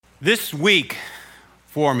This week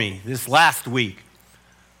for me, this last week,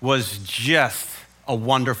 was just a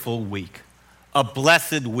wonderful week, a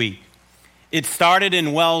blessed week. It started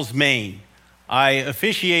in Wells, Maine. I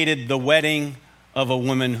officiated the wedding of a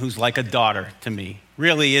woman who's like a daughter to me,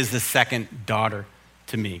 really is the second daughter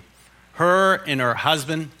to me. Her and her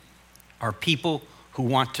husband are people who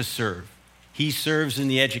want to serve. He serves in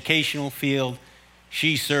the educational field.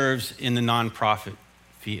 She serves in the nonprofit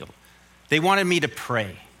field. They wanted me to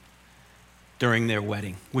pray during their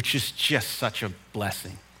wedding, which is just such a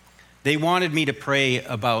blessing. They wanted me to pray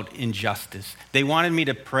about injustice. They wanted me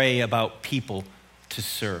to pray about people to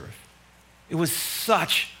serve. It was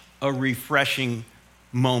such a refreshing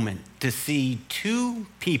moment to see two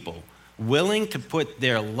people willing to put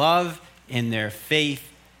their love and their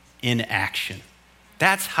faith in action.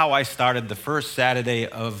 That's how I started the first Saturday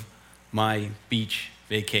of my beach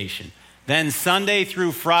vacation. Then Sunday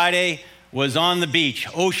through Friday was on the beach,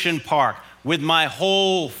 Ocean Park, with my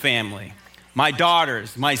whole family, my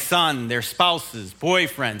daughters, my son, their spouses,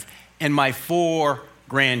 boyfriends, and my 4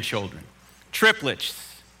 grandchildren.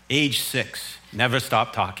 Triplets, age 6, never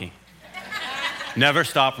stop talking, never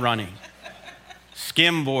stop running,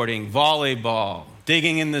 skimboarding, volleyball,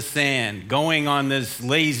 digging in the sand, going on this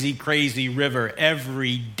lazy, crazy river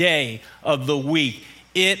every day of the week.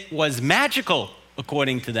 It was magical,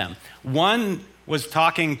 according to them. One was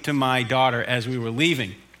talking to my daughter as we were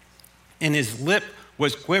leaving, and his lip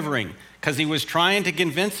was quivering because he was trying to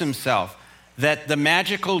convince himself that the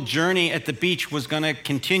magical journey at the beach was going to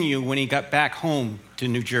continue when he got back home to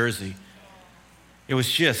New Jersey. It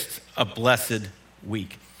was just a blessed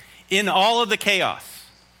week. In all of the chaos,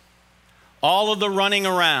 all of the running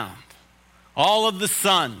around, all of the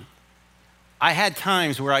sun, I had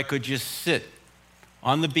times where I could just sit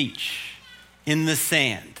on the beach in the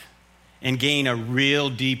sand and gain a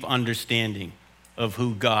real deep understanding of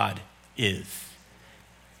who God is.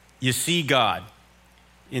 You see God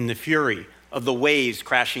in the fury of the waves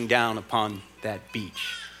crashing down upon that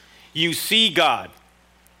beach. You see God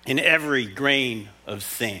in every grain of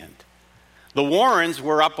sand. The Warrens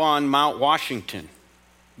were up on Mount Washington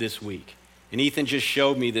this week, and Ethan just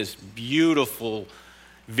showed me this beautiful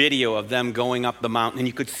video of them going up the mountain, and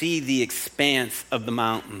you could see the expanse of the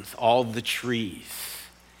mountains, all the trees.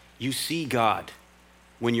 You see God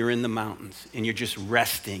when you're in the mountains and you're just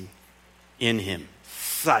resting in him.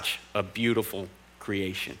 Such a beautiful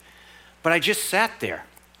creation. But I just sat there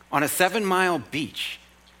on a 7-mile beach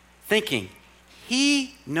thinking,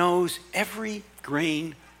 he knows every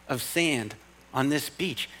grain of sand on this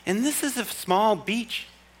beach. And this is a small beach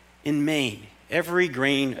in Maine, every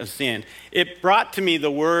grain of sand. It brought to me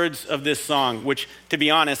the words of this song, which, to be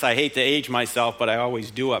honest, I hate to age myself, but I always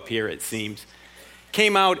do up here, it seems.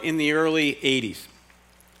 Came out in the early 80s,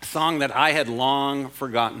 a song that I had long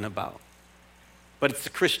forgotten about. But it's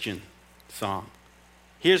a Christian song.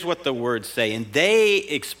 Here's what the words say, and they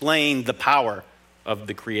explain the power of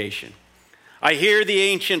the creation. I hear the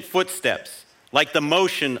ancient footsteps, like the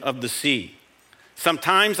motion of the sea.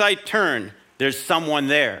 Sometimes I turn, there's someone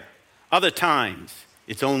there. Other times,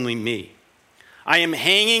 it's only me. I am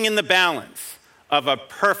hanging in the balance of a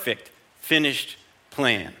perfect, finished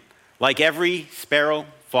plan, like every sparrow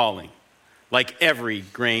falling, like every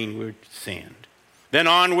grain of sand. Then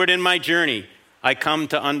onward in my journey, I come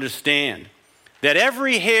to understand that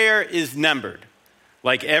every hair is numbered,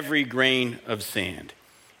 like every grain of sand.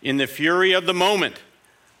 In the fury of the moment,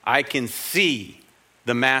 I can see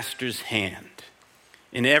the Master's hand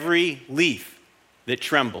in every leaf that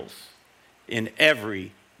trembles, in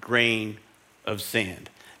every grain of sand.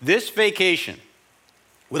 This vacation,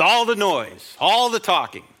 with all the noise, all the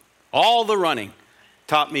talking, all the running,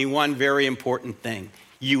 taught me one very important thing.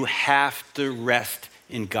 You have to rest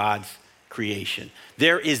in God's creation.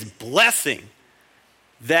 There is blessing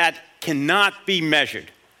that cannot be measured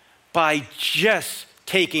by just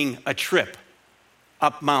taking a trip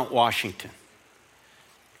up Mount Washington,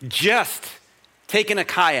 just taking a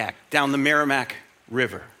kayak down the Merrimack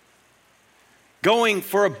River, going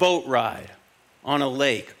for a boat ride on a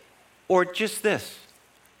lake, or just this,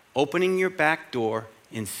 opening your back door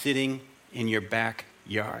and sitting in your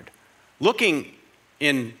backyard, looking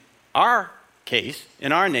in our case,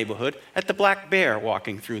 in our neighborhood, at the black bear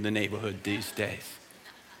walking through the neighborhood these days.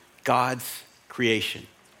 God's creation.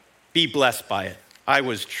 Be blessed by it. I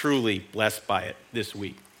was truly blessed by it this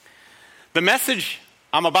week. The message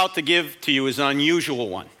I'm about to give to you is an unusual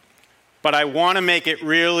one, but I want to make it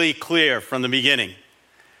really clear from the beginning.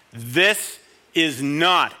 This is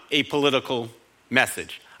not a political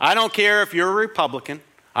message. I don't care if you're a Republican.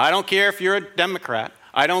 I don't care if you're a Democrat.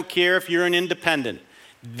 I don't care if you're an independent.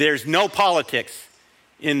 There's no politics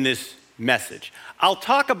in this message. I'll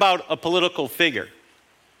talk about a political figure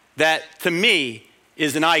that, to me,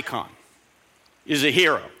 is an icon, is a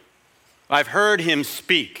hero. I've heard him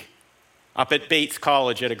speak up at Bates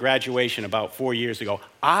College at a graduation about 4 years ago.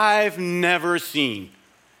 I've never seen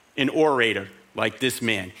an orator like this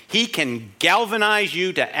man. He can galvanize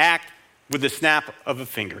you to act with the snap of a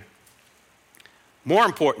finger. More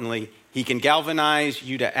importantly, he can galvanize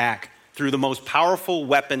you to act through the most powerful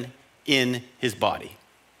weapon in his body,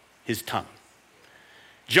 his tongue.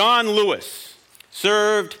 John Lewis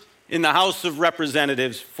served in the House of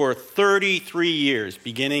Representatives for 33 years,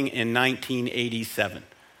 beginning in 1987.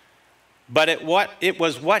 But it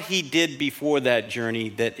was what he did before that journey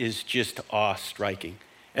that is just awe-striking.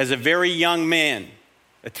 As a very young man,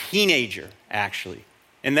 a teenager actually,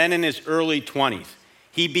 and then in his early 20s,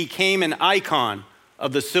 he became an icon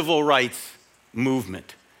of the civil rights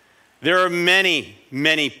movement. There are many,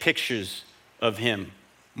 many pictures of him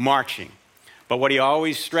marching. But what he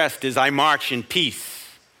always stressed is, I march in peace.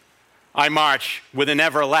 I march with an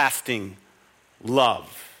everlasting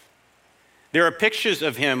love. There are pictures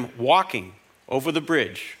of him walking over the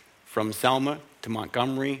bridge from Selma to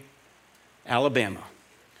Montgomery, Alabama,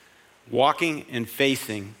 walking and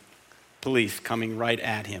facing police coming right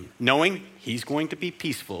at him, knowing he's going to be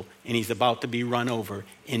peaceful and he's about to be run over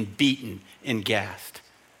and beaten and gassed.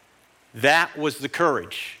 That was the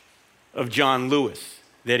courage of John Lewis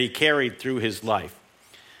that he carried through his life.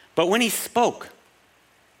 But when he spoke,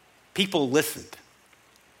 people listened.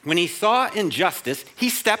 When he saw injustice, he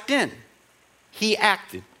stepped in. He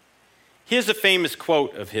acted. Here's a famous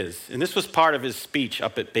quote of his, and this was part of his speech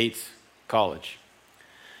up at Bates College.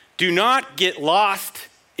 Do not get lost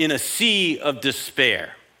in a sea of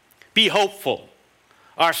despair. Be hopeful.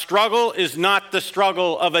 Our struggle is not the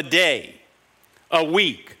struggle of a day, a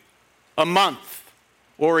week, a month,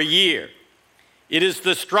 or a year. It is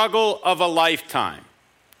the struggle of a lifetime.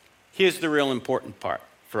 Here's the real important part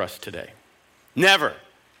for us today. Never,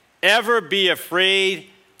 ever be afraid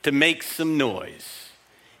to make some noise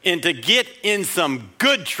and to get in some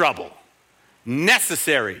good trouble,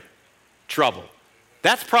 necessary trouble.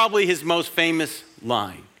 That's probably his most famous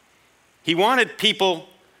line. He wanted people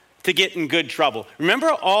to get in good trouble. Remember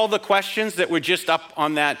all the questions that were just up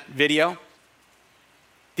on that video?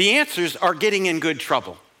 The answers are getting in good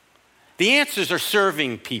trouble. The answers are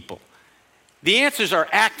serving people. The answers are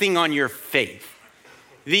acting on your faith.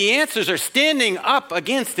 The answers are standing up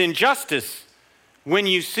against injustice when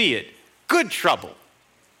you see it. Good trouble.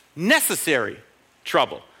 Necessary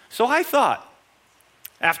trouble. So I thought,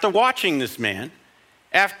 after watching this man,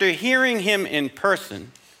 after hearing him in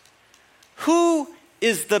person, who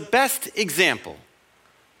is the best example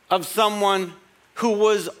of someone who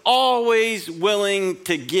was always willing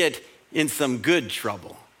to get in some good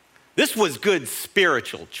trouble? This was good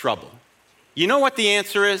spiritual trouble. You know what the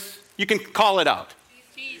answer is? You can call it out.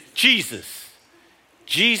 Jesus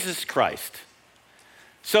Christ.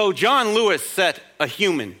 So John Lewis set a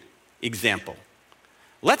human example.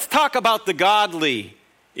 Let's talk about the godly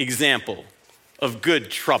example of good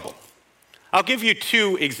trouble. I'll give you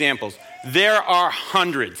 2 examples. There are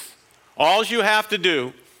hundreds. All you have to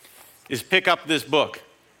do is pick up this book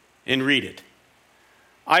and read it.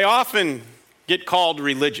 I often get called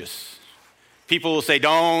religious. People will say,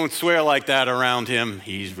 don't swear like that around him.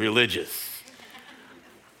 He's religious.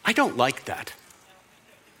 I don't like that.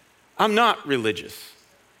 I'm not religious.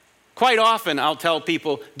 Quite often I'll tell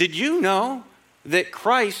people, did you know that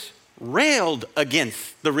Christ railed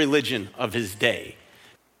against the religion of his day?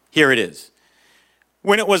 Here it is.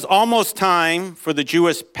 When it was almost time for the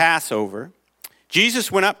Jewish Passover,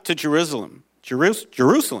 Jesus went up to Jerusalem.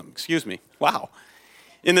 Wow.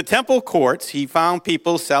 In the temple courts, he found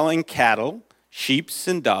people selling cattle, sheep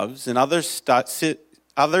and doves, and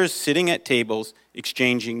others sitting at tables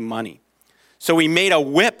exchanging money. So he made a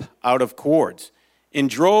whip out of cords and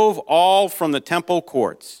drove all from the temple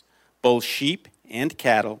courts, both sheep and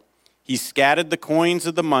cattle. He scattered the coins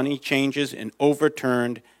of the money changers and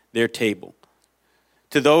overturned their table.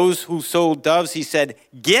 To those who sold doves, he said,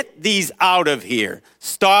 get these out of here.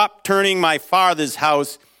 Stop turning my Father's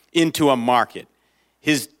house into a market.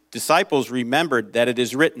 His disciples remembered that it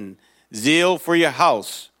is written, zeal for your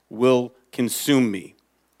house will consume me.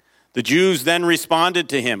 The Jews then responded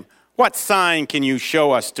to him, what sign can you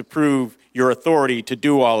show us to prove your authority to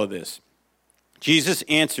do all of this? Jesus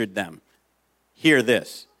answered them, hear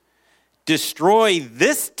this. Destroy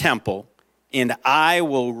this temple, and I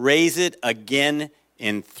will raise it again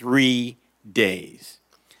in 3 days.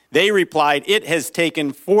 They replied, it has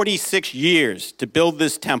taken 46 years to build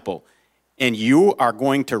this temple, and you are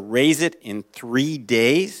going to raise it in 3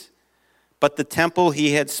 days? but the temple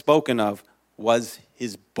he had spoken of was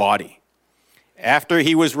his body. After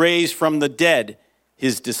he was raised from the dead,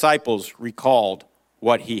 his disciples recalled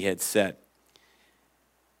what he had said.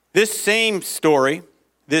 This same story,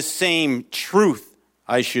 this same truth,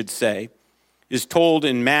 I should say, is told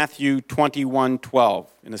in Matthew 21:12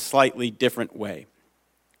 in a slightly different way.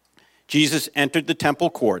 Jesus entered the temple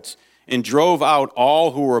courts and drove out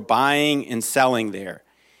all who were buying and selling there.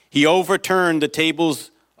 He overturned the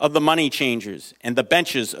tables of the money changers and the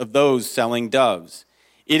benches of those selling doves.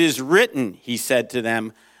 It is written, he said to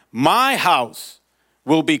them, my house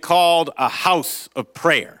will be called a house of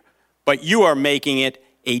prayer, but you are making it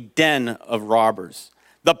a den of robbers.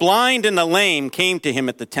 The blind and the lame came to him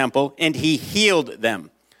at the temple, and he healed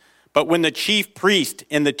them. But when the chief priest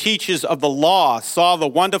and the teachers of the law saw the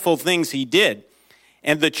wonderful things he did,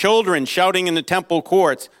 and the children shouting in the temple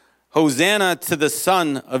courts, Hosanna to the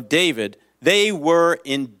Son of David, they were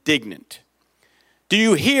indignant. Do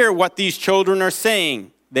you hear what these children are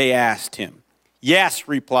saying? They asked him. Yes,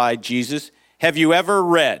 replied Jesus. Have you ever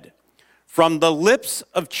read, from the lips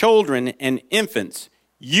of children and infants,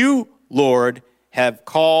 you, Lord, have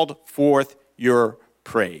called forth your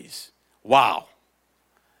praise. Wow.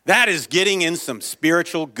 That is getting in some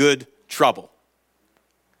spiritual good trouble.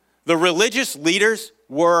 The religious leaders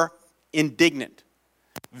were indignant,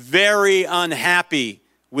 very unhappy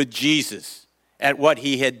with Jesus at what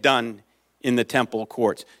he had done in the temple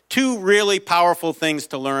courts. Two really powerful things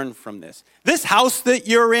to learn from this. This house that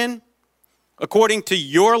you're in, according to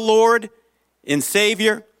your Lord and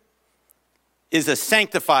Savior, is a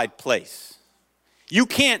sanctified place. You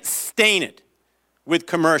can't stain it with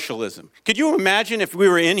commercialism. Could you imagine if we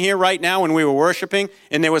were in here right now when we were worshiping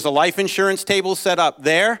and there was a life insurance table set up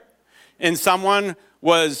there and someone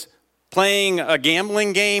was playing a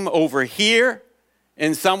gambling game over here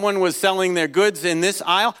and someone was selling their goods in this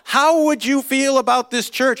aisle? How would you feel about this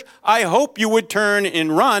church? I hope you would turn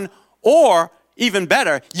and run, or even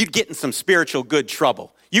better, you'd get in some spiritual good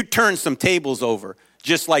trouble. You'd turn some tables over,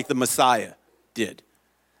 just like the Messiah did.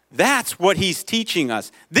 That's what he's teaching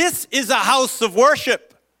us. This is a house of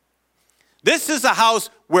worship. This is a house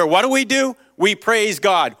where what do? We praise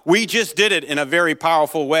God. We just did it in a very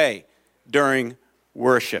powerful way during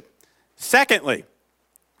worship. Secondly,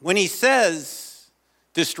 when he says,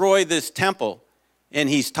 destroy this temple, and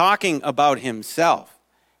he's talking about himself,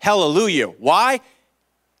 hallelujah. Why?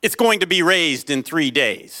 It's going to be raised in 3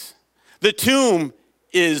 days. The tomb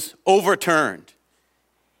is overturned.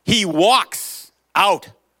 He walks out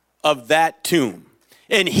of that tomb,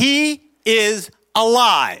 and he is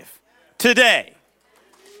alive today.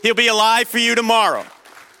 He'll be alive for you tomorrow.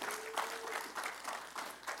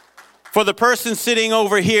 For the person sitting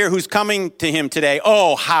over here who's coming to him today,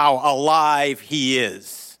 oh, how alive he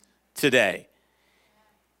is today.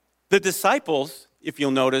 The disciples, if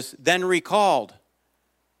you'll notice, then recalled,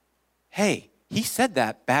 hey, he said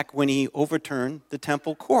that back when he overturned the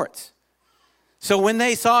temple courts. So when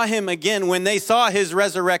they saw him again, when they saw his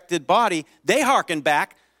resurrected body, they hearkened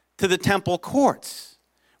back to the temple courts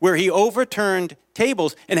where he overturned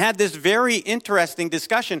tables and had this very interesting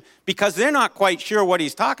discussion because they're not quite sure what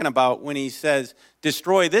he's talking about when he says,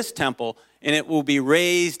 destroy this temple and it will be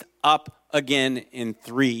raised up again in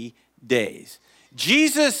 3 days.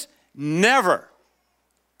 Jesus never,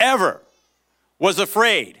 ever was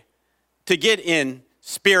afraid to get in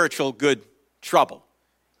spiritual good trouble.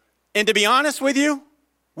 And to be honest with you,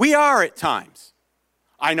 we are at times.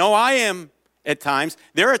 I know I am at times.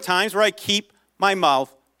 There are times where I keep my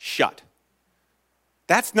mouth shut.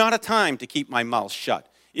 That's not a time to keep my mouth shut.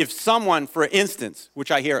 If someone, for instance,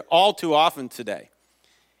 which I hear all too often today,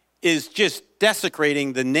 is just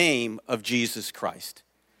desecrating the name of Jesus Christ,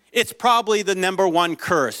 it's probably the number one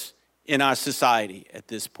curse in our society at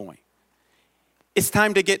this point. It's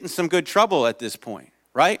time to get in some good trouble at this point,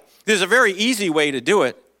 right? There's a very easy way to do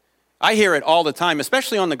it. I hear it all the time,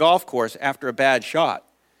 especially on the golf course after a bad shot.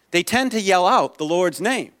 They tend to yell out the Lord's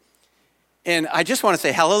name. And I just want to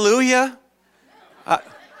say, hallelujah.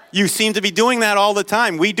 You seem to be doing that all the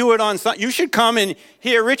time. We do it on Sunday. You should come and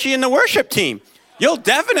hear Richie and the worship team. You'll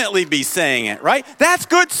definitely be saying it, right? That's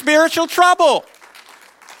good spiritual trouble.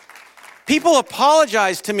 People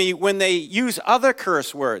apologize to me when they use other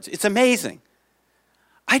curse words. It's amazing.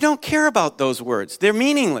 I don't care about those words. They're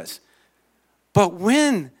meaningless. But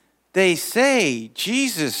when they say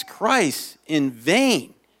Jesus Christ in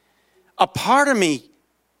vain, a part of me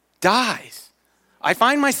dies. I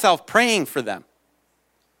find myself praying for them.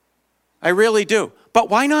 I really do. But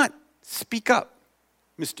why not speak up,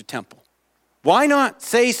 Mr. Temple? Why not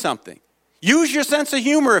say something? Use your sense of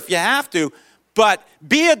humor if you have to, but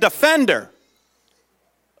be a defender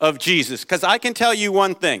of Jesus. Because I can tell you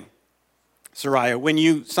one thing, Soraya, when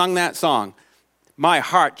you sung that song, my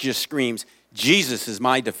heart just screams, Jesus is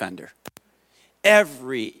my defender.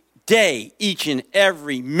 Every day, each and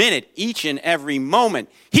every minute, each and every moment,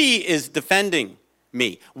 he is defending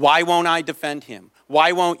me. Why won't I defend him?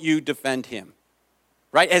 Why won't you defend him?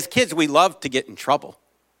 Right? As kids, we love to get in trouble,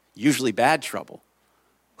 usually bad trouble.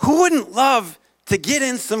 Who wouldn't love to get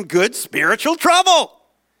in some good spiritual trouble?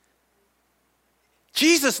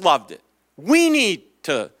 Jesus loved it. We need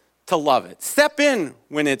to love it. Step in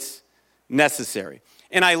when it's necessary.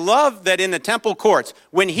 And I love that in the temple courts,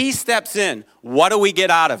 when he steps in, what do we get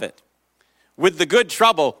out of it? With the good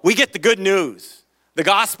trouble, we get the good news, the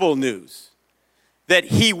gospel news, that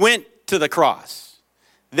he went to the cross,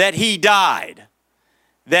 that he died,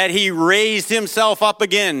 that he raised himself up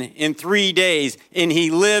again in 3 days, and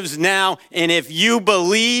he lives now. And if you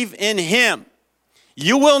believe in him,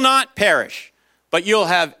 you will not perish, but you'll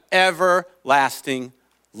have everlasting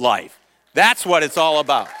life. That's what it's all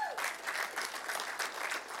about.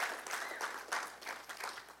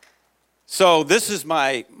 So this is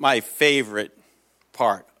my favorite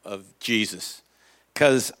part of Jesus,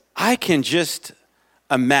 because I can just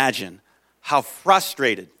imagine how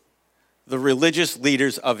frustrated the religious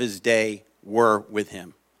leaders of his day were with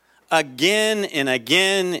him. Again and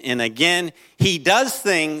again and again, he does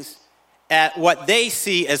things at what they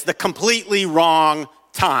see as the completely wrong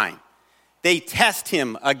time. They test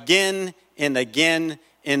him again and again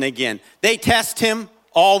and again. They test him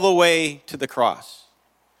all the way to the cross.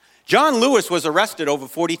 John Lewis was arrested over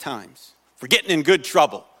 40 times for getting in good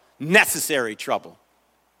trouble, necessary trouble.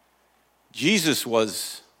 Jesus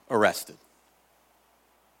was arrested,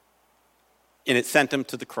 and it sent him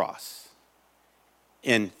to the cross.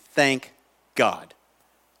 And thank God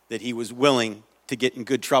that he was willing to get in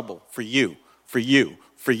good trouble for you, for you,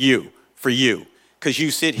 for you, for you. Because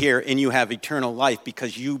you sit here and you have eternal life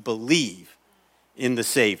because you believe in the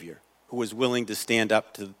Savior who was willing to stand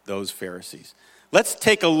up to those Pharisees. Let's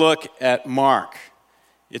take a look at Mark.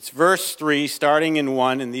 It's verse 3, starting in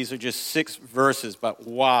 1, and these are just 6 verses, but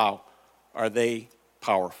wow, are they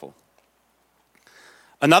powerful.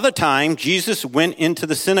 Another time, Jesus went into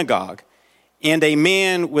the synagogue, and a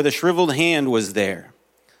man with a shriveled hand was there.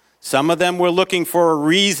 Some of them were looking for a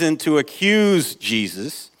reason to accuse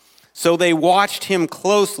Jesus, so they watched him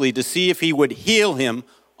closely to see if he would heal him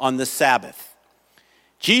on the Sabbath.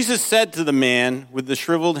 Jesus said to the man with the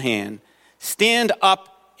shriveled hand, "Stand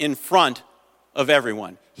up in front of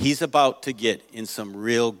everyone." He's about to get in some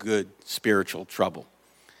real good spiritual trouble.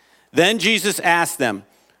 Then Jesus asked them,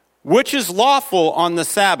 "Which is lawful on the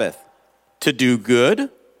Sabbath, to do good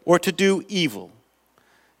or to do evil,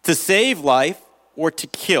 to save life or to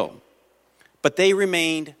kill?" But they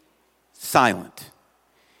remained silent.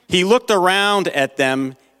 He looked around at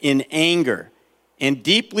them in anger and,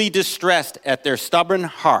 deeply distressed at their stubborn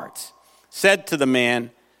hearts, said to the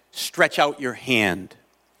man, "Stretch out your hand."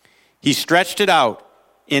 He stretched it out,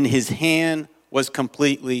 and his hand was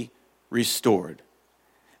completely restored.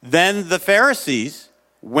 Then the Pharisees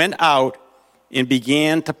went out and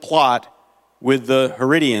began to plot with the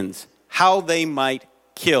Herodians how they might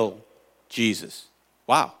kill Jesus.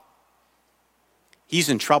 Wow. He's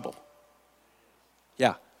in trouble.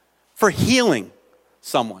 Yeah. For healing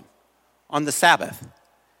someone on the Sabbath.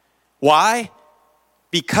 Why?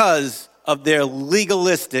 Because of their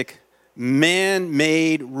legalistic,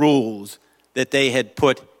 man-made rules that they had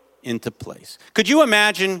put into place. Could you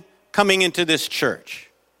imagine coming into this church?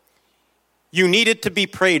 You needed to be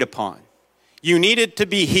prayed upon. You needed to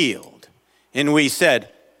be healed. And we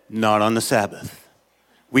said, "Not on the Sabbath.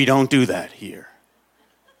 We don't do that here."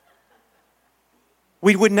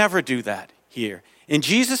 We would never do that here. And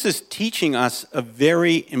Jesus is teaching us a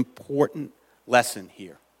very important lesson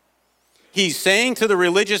here. He's saying to the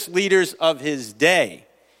religious leaders of his day,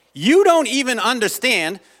 you don't even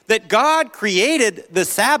understand that God created the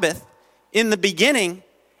Sabbath in the beginning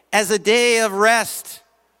as a day of rest,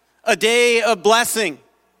 a day of blessing,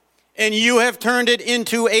 and you have turned it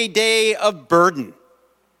into a day of burden.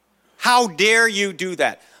 How dare you do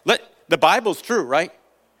that? The Bible's true, right?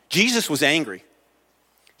 Jesus was angry.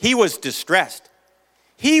 He was distressed.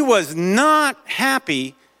 He was not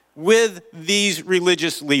happy with these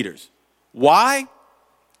religious leaders. Why?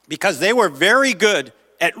 Because they were very good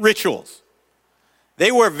at rituals.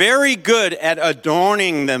 They were very good at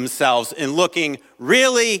adorning themselves and looking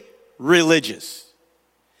really religious.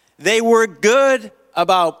 They were good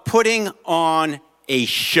about putting on a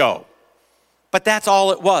show. But that's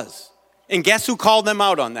all it was. And guess who called them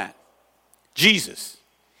out on that? Jesus.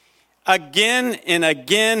 Again and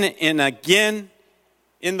again and again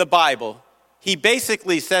in the Bible, he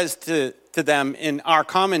basically says to them in our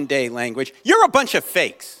common day language, you're a bunch of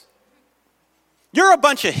fakes. You're a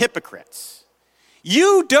bunch of hypocrites.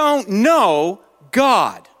 You don't know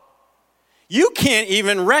God. You can't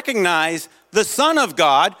even recognize the Son of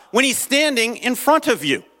God when he's standing in front of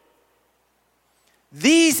you.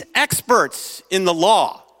 These experts in the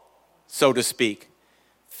law, so to speak,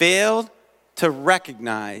 failed to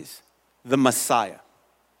recognize the Messiah.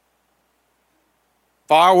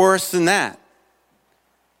 Far worse than that,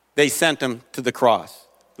 they sent him to the cross.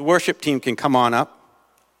 The worship team can come on up.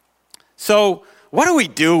 So, what do we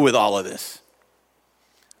do with all of this?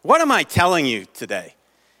 What am I telling you today?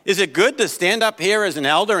 Is it good to stand up here as an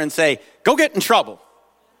elder and say, go get in trouble?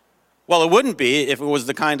 Well, it wouldn't be if it was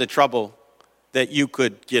the kind of trouble that you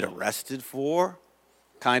could get arrested for,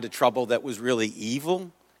 kind of trouble that was really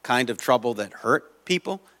evil, kind of trouble that hurt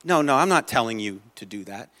people. No, I'm not telling you to do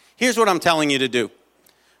that. Here's what I'm telling you to do.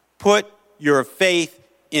 Put your faith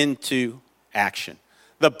into action.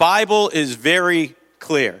 The Bible is very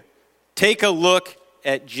clear. Take a look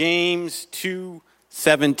at James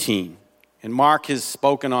 2:17. And Mark has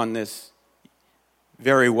spoken on this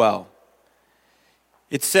very well.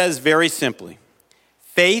 It says very simply,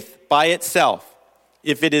 faith by itself,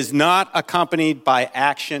 if it is not accompanied by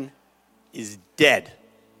action, is dead.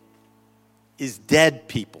 Is dead,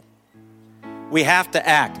 people. We have to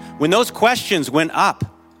act. When those questions went up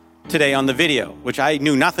today on the video, which I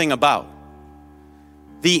knew nothing about,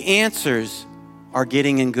 the answers are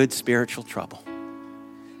getting in good spiritual trouble.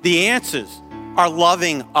 The answers are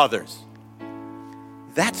loving others.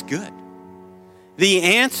 That's good. The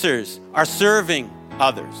answers are serving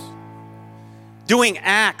others. Doing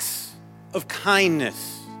acts of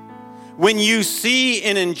kindness. When you see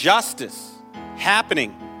an injustice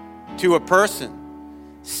happening to a person,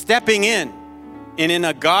 stepping in and in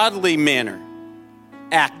a godly manner,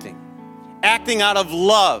 acting out of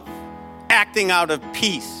love, acting out of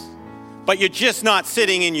peace. But you're just not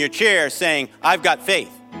sitting in your chair saying, I've got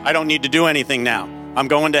faith. I don't need to do anything now. I'm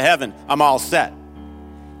going to heaven. I'm all set.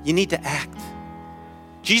 You need to act.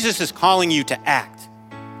 Jesus is calling you to act.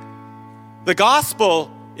 The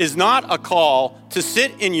gospel is not a call to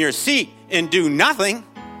sit in your seat and do nothing.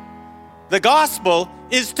 The gospel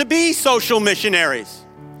is to be social missionaries.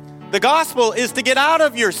 The gospel is to get out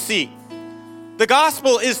of your seat. The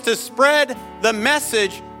gospel is to spread the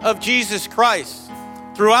message of Jesus Christ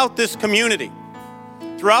throughout this community,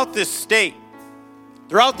 throughout this state,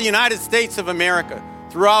 throughout the United States of America,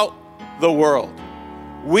 throughout the world.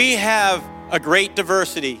 We have a great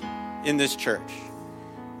diversity in this church.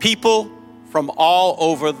 People from all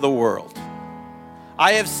over the world.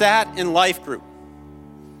 I have sat in life group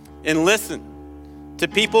and listened to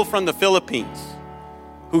people from the Philippines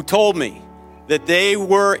who told me that they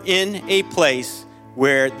were in a place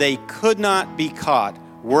where they could not be caught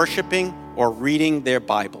worshiping or reading their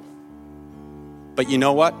Bible. But you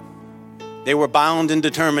know what? They were bound and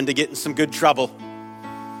determined to get in some good trouble.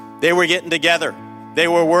 They were getting together. They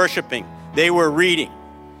were worshiping. They were reading.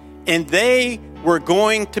 And they were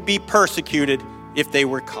going to be persecuted if they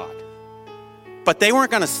were caught. But they weren't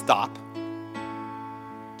going to stop.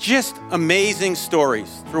 Just amazing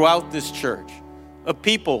stories throughout this church of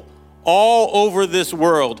people all over this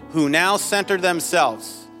world who now center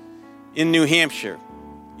themselves in New Hampshire,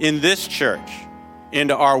 in this church,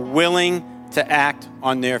 and are willing to act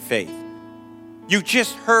on their faith. You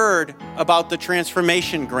just heard about the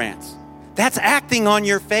transformation grants. That's acting on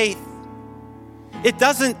your faith. It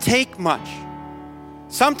doesn't take much.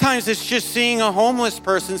 Sometimes it's just seeing a homeless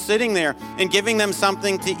person sitting there and giving them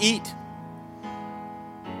something to eat.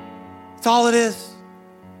 That's all it is.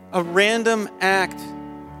 A random act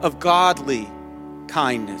of godly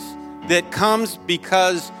kindness that comes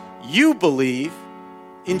because you believe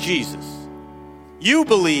in Jesus. You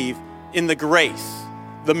believe in the grace,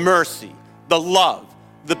 the mercy, the love,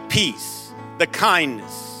 the peace, the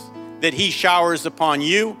kindness that he showers upon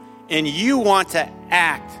you, and you want to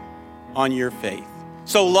act on your faith.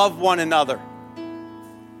 So love one another.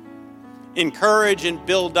 Encourage and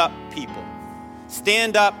build up people.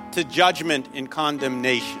 Stand up to judgment and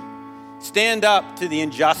condemnation. Stand up to the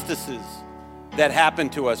injustices that happen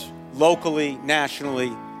to us locally,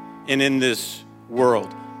 nationally, and in this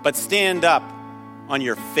world. But stand up on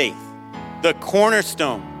your faith. The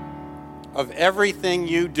cornerstone of everything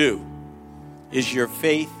you do is your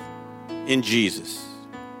faith in Jesus.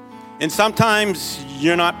 And sometimes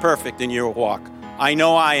you're not perfect in your walk. I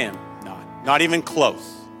know I am not even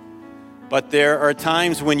close. But there are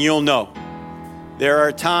times when you'll know. There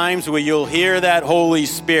are times where you'll hear that Holy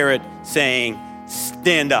Spirit saying,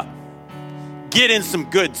 stand up. Get in some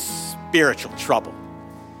good spiritual trouble.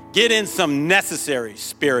 get in some necessary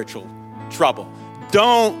spiritual trouble.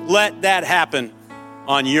 Don't let that happen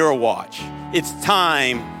on your watch. It's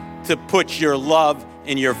time to put your love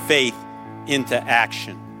and your faith into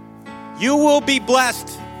action. You will be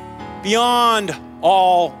blessed beyond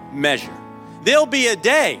all measure. There'll be a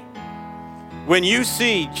day when you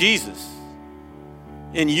see Jesus,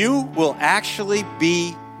 and you will actually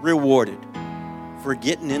be rewarded for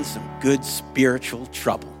getting in some good spiritual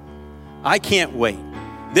trouble. I can't wait.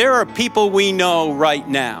 There are people we know right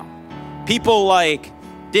now, people like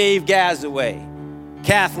Dave Gazaway,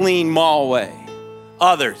 Kathleen Mulway,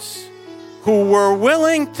 others who were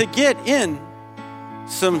willing to get in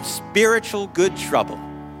some spiritual good trouble.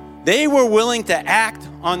 They were willing to act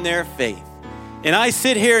on their faith. And I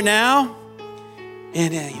sit here now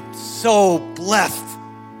and I'm so blessed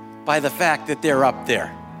by the fact that they're up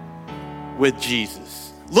there with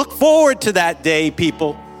Jesus. Look forward to that day,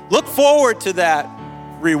 people. Look forward to that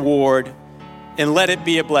reward, and let it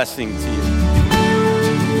be a blessing to you.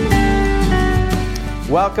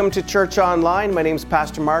 Welcome to Church Online. My name is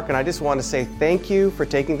Pastor Mark, and I just want to say thank you for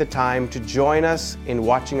taking the time to join us in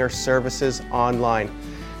watching our services online.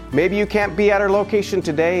 Maybe you can't be at our location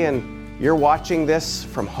today and you're watching this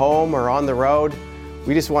from home or on the road.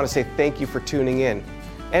 We just want to say thank you for tuning in.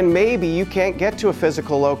 And maybe you can't get to a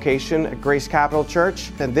physical location at Grace Capital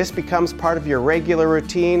Church, then this becomes part of your regular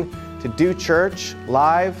routine to do church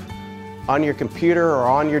live on your computer or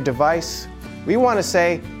on your device. We want to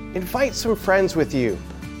say, invite some friends with you.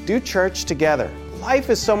 Do church together. Life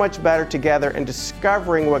is so much better together, and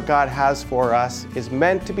discovering what God has for us is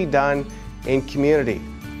meant to be done in community.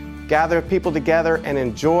 Gather people together and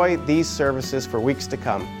enjoy these services for weeks to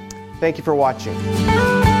come. Thank you for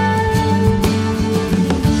watching.